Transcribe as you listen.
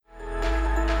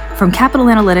From Capital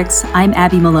Analytics, I'm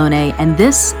Abby Maloney, and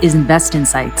this is Invest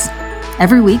Insights.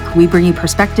 Every week, we bring you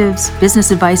perspectives, business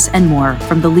advice, and more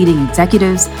from the leading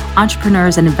executives,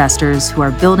 entrepreneurs, and investors who are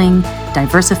building,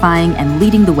 diversifying, and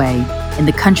leading the way in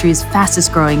the country's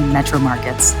fastest-growing metro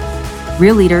markets.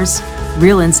 Real leaders,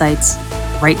 real insights,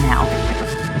 right now.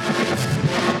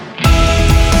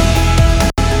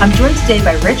 I'm joined today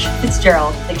by Rich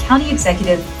Fitzgerald, the County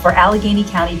Executive for Allegheny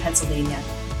County, Pennsylvania.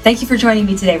 Thank you for joining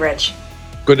me today, Rich.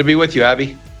 Good to be with you,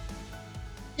 Abby.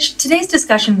 Today's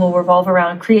discussion will revolve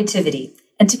around creativity.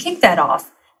 And to kick that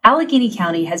off, Allegheny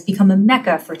County has become a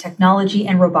mecca for technology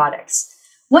and robotics.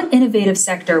 What innovative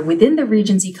sector within the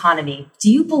region's economy do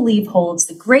you believe holds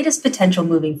the greatest potential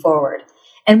moving forward?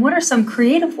 And what are some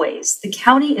creative ways the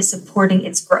county is supporting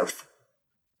its growth?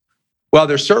 Well,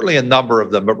 there's certainly a number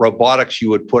of them, but robotics you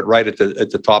would put right at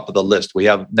the top of the list. We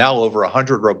have now over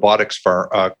 100 robotics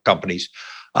companies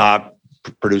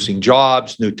producing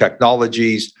jobs, new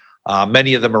technologies.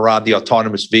 Many of them around the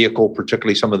autonomous vehicle,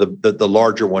 particularly some of the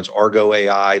larger ones, Argo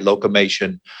AI,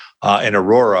 Locomation, and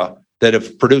Aurora, that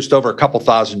have produced over a couple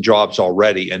thousand jobs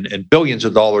already and billions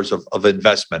of dollars of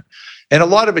investment. And a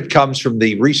lot of it comes from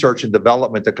the research and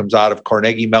development that comes out of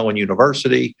Carnegie Mellon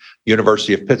University,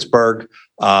 University of Pittsburgh,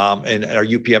 and our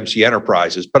UPMC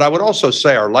enterprises. But I would also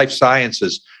say our life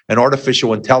sciences and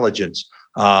artificial intelligence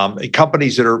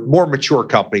companies that are more mature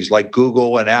companies like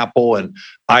Google and Apple and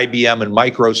IBM and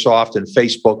Microsoft and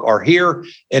Facebook are here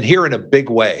in a big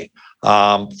way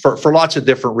for lots of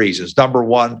different reasons. Number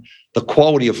one, the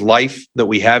quality of life that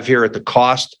we have here at the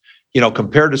cost,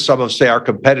 compared to some of, say, our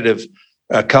competitive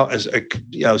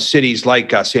cities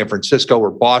like San Francisco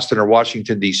or Boston or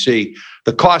Washington, D.C.,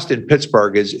 the cost in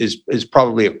Pittsburgh is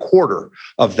probably a quarter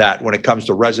of that when it comes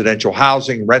to residential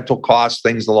housing, rental costs,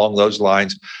 things along those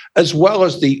lines, as well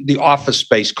as the office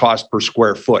space cost per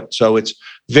square foot. So it's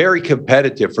very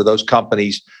competitive for those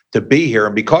companies to be here.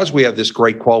 And because we have this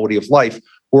great quality of life,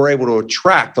 we're able to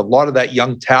attract a lot of that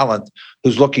young talent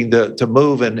who's looking to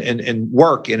move and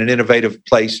work in an innovative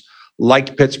place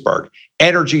like Pittsburgh.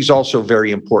 Energy is also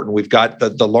very important. We've got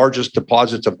the largest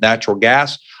deposits of natural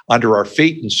gas under our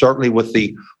feet, and certainly with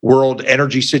the world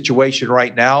energy situation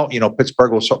right now,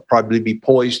 Pittsburgh will probably be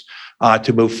poised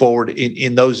to move forward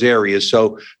in those areas.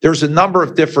 So there's a number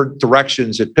of different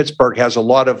directions that Pittsburgh has a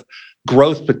lot of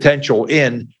growth potential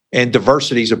in, and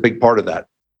diversity is a big part of that.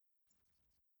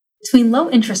 Between low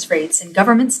interest rates and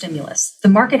government stimulus, the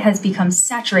market has become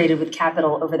saturated with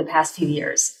capital over the past few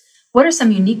years. What are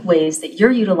some unique ways that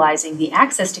you're utilizing the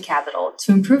access to capital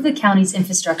to improve the county's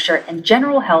infrastructure and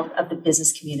general health of the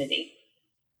business community?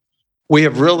 We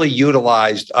have really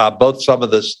utilized both some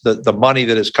of the money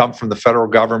that has come from the federal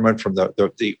government, from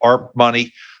the ARP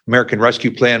money, American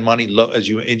Rescue Plan money, as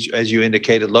you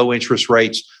indicated, low interest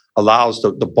rates allows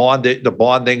the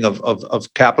bonding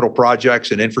of capital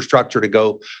projects and infrastructure to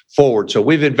go forward. So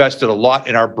we've invested a lot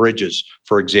in our bridges.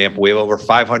 For example, we have over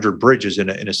 500 bridges in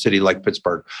a city like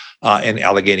Pittsburgh in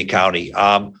Allegheny County.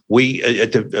 A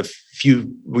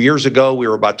few years ago, we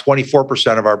were about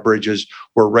 24% of our bridges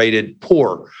were rated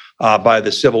poor by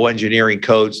the civil engineering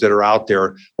codes that are out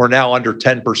there. We're now under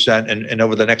 10%, and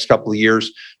over the next couple of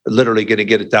years, literally going to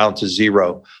get it down to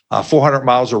zero. 400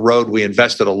 miles of road, we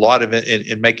invested a lot of it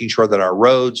in making sure that our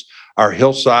roads, our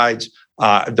hillsides,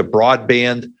 the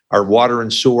broadband, our water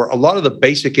and sewer, a lot of the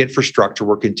basic infrastructure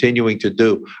we're continuing to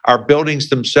do. Our buildings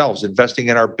themselves, investing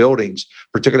in our buildings,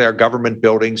 particularly our government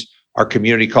buildings, our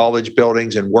community college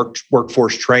buildings and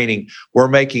workforce training, we're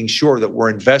making sure that we're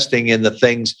investing in the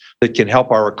things that can help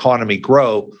our economy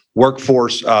grow,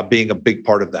 workforce being a big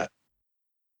part of that.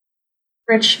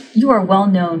 Rich, you are well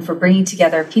known for bringing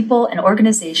together people and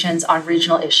organizations on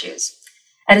regional issues.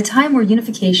 At a time where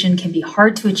unification can be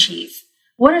hard to achieve,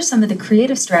 what are some of the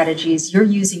creative strategies you're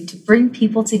using to bring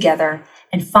people together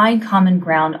and find common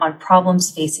ground on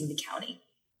problems facing the county?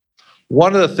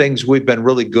 One of the things we've been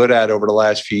really good at over the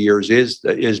last few years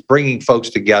is bringing folks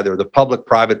together, the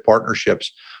public-private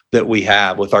partnerships that we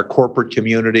have with our corporate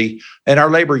community and our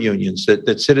labor unions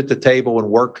that sit at the table and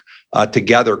work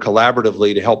together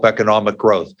collaboratively to help economic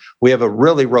growth. We have a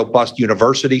really robust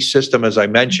university system, as I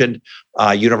mentioned,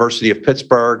 University of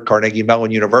Pittsburgh, Carnegie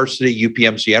Mellon University,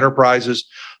 UPMC Enterprises,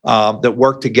 that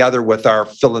work together with our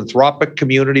philanthropic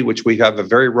community, which we have a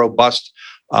very robust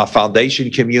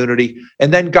foundation community,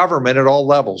 and then government at all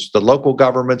levels. The local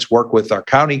governments work with our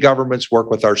county governments, work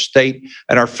with our state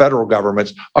and our federal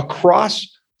governments across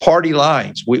party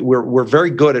lines. We're very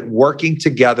good at working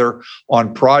together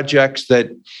on projects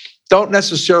that don't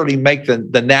necessarily make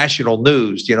the national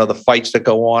news, the fights that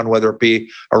go on, whether it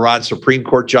be around Supreme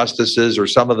Court justices or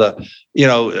some of the,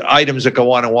 items that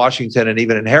go on in Washington and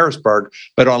even in Harrisburg.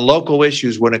 But on local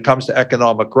issues, when it comes to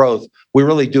economic growth, we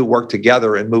really do work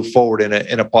together and move forward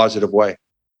in a positive way.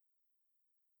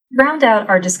 Round out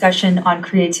our discussion on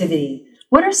creativity.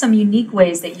 What are some unique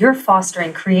ways that you're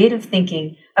fostering creative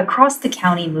thinking across the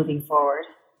county moving forward?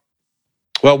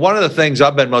 Well, one of the things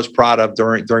I've been most proud of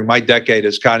during my decade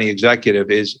as county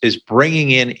executive is bringing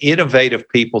in innovative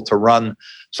people to run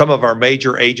some of our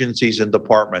major agencies and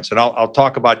departments. And I'll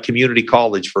talk about community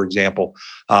college, for example,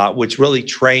 which really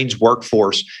trains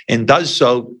workforce and does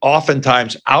so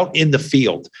oftentimes out in the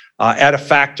field at a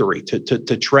factory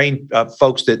to train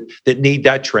folks that need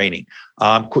that training.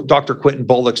 Dr. Quentin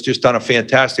Bullock's just done a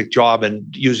fantastic job in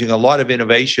using a lot of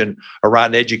innovation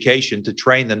around education to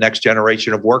train the next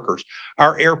generation of workers.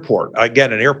 Our airport,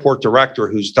 again, an airport director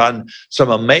who's done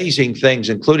some amazing things,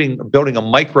 including building a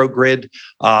microgrid,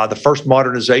 the first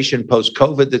modernization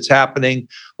post-COVID that's happening.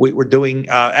 We're doing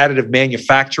additive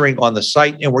manufacturing on the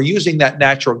site, and we're using that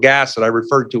natural gas that I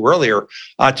referred to earlier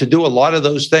to do a lot of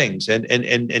those things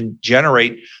and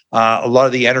generate a lot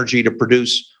of the energy to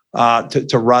produce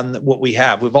to run what we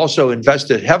have. We've also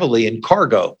invested heavily in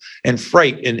cargo and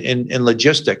freight and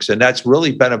logistics, and that's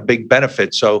really been a big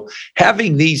benefit. So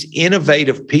having these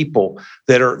innovative people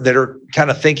that are kind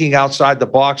of thinking outside the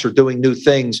box or doing new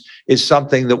things is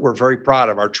something that we're very proud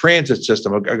of. Our transit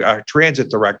system, our transit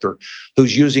director,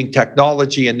 who's using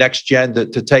technology and next gen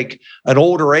to take an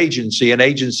older agency, an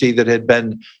agency that had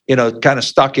been kind of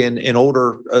stuck in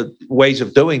older ways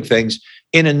of doing things,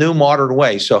 in a new modern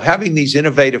way. So having these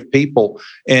innovative people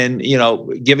and,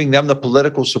 giving them the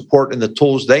political support and the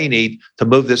tools they need to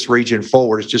move this region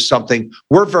forward is just something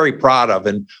we're very proud of.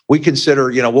 And we consider,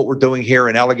 what we're doing here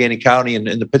in Allegheny County and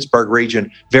in the Pittsburgh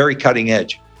region, very cutting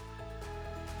edge.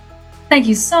 Thank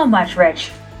you so much,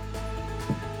 Rich.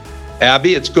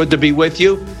 Abby, it's good to be with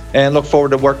you and look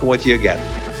forward to working with you again.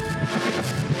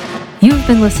 You've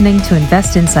been listening to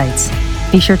Invest Insights.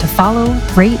 Be sure to follow,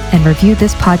 rate, and review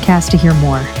this podcast to hear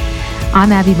more.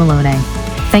 I'm Abby Maloney.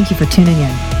 Thank you for tuning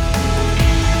in.